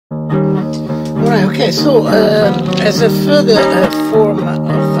Okay, so as a further form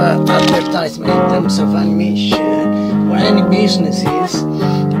of advertisement in terms of animation or any businesses,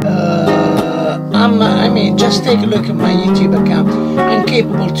 I mean, just take a look at my YouTube account. I'm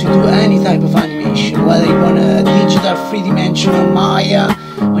capable to do any type of animation, whether you want a digital 3-dimensional Maya,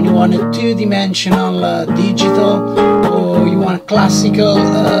 when you want a 2-dimensional digital, or you want a classical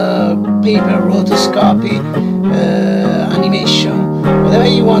paper rotoscopy animation. Whatever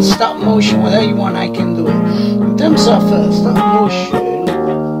you want, stop motion, whatever you want, I can do it. In terms of stop motion,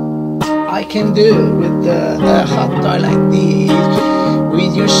 I can do with a hot toy like this,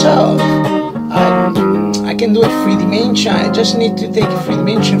 with yourself. I can do a 3-dimension. I just need to take a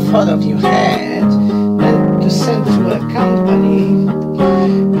 3-dimension photo of your head and to send to a company,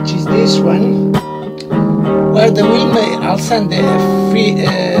 which is this one, where they will make. I'll send a free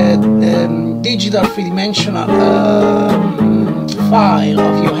digital 3-dimensional file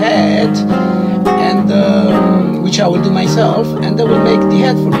of your head, and which I will do myself, and they will make the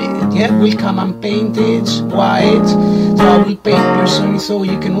head for me. The head will come unpainted, white, so I will paint personally, so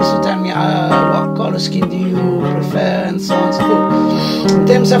you can also tell me what color skin do you prefer, and so on and so forth. In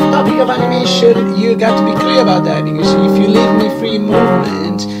terms of topic of animation, you got to be clear about that, because if you leave me free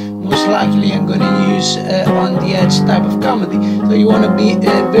movement, most likely I'm going to use on the edge type of comedy. So you want to be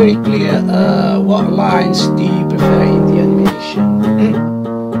very clear what lines do you prefer in the animation.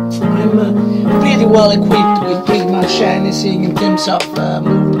 I'm pretty well equipped with pretty much anything in terms of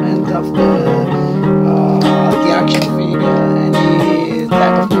movement of the action figure, any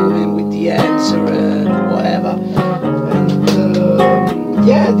type of movement with the hands or whatever. And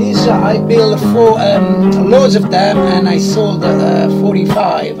yeah, these I built loads of them, and I sold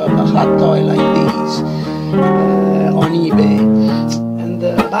 45 of a hot toy like these on eBay. And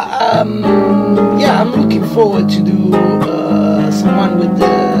yeah, I'm looking forward to do someone with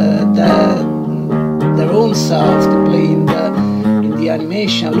their own self to play in the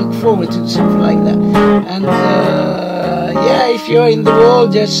animation. I look forward to something like that. And yeah, if you're in the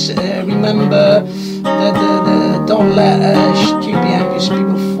world, just remember that don't let stupid English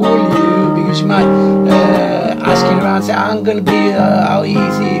people fool you, because you might asking around, say, I'm gonna be how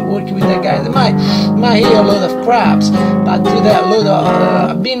easy working with that guy. They might hear a lot of craps, but to that lot of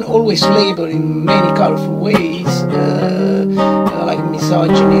I've been always labeled in many colorful ways, like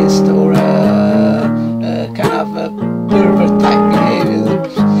misogynist or kind of pervert type behavior.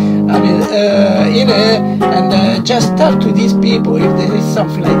 I mean, you know, and just talk to these people if there is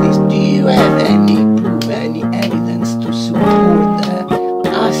something like this. Do you have any proof, any evidence to support that?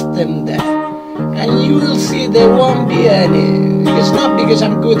 Ask them that, and you will see there won't be any. It's not because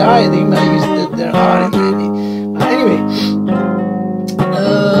I'm good hiding, but because there aren't any. But anyway,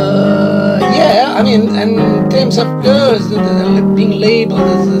 yeah, I mean, and in terms of girls that are being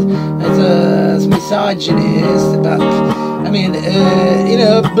labeled as misogynist, but I mean, you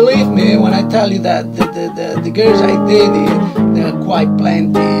know, believe me when I tell you that the girls I dated, there are quite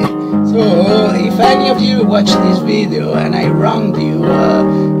plenty. So if any of you watch this video and I wronged you,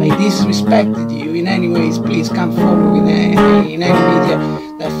 I disrespected you in any ways, please come forward in any media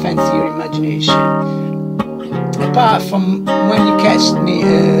that fancy your imagination. Apart from when you catch me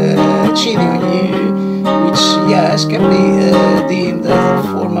cheating on you, which yes can be deemed as a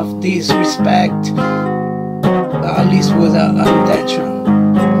form of disrespect, but at least was unintentional.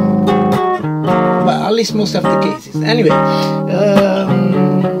 But at least most of the cases. Anyway,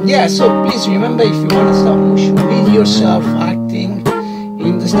 yeah, so please remember, if you want to stop motion with yourself acting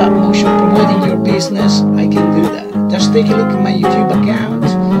in the stop motion, promoting your business, I can do that. Just take a look at my YouTube account,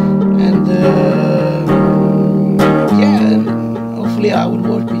 and yeah, hopefully I will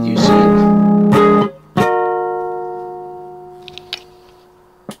work with you.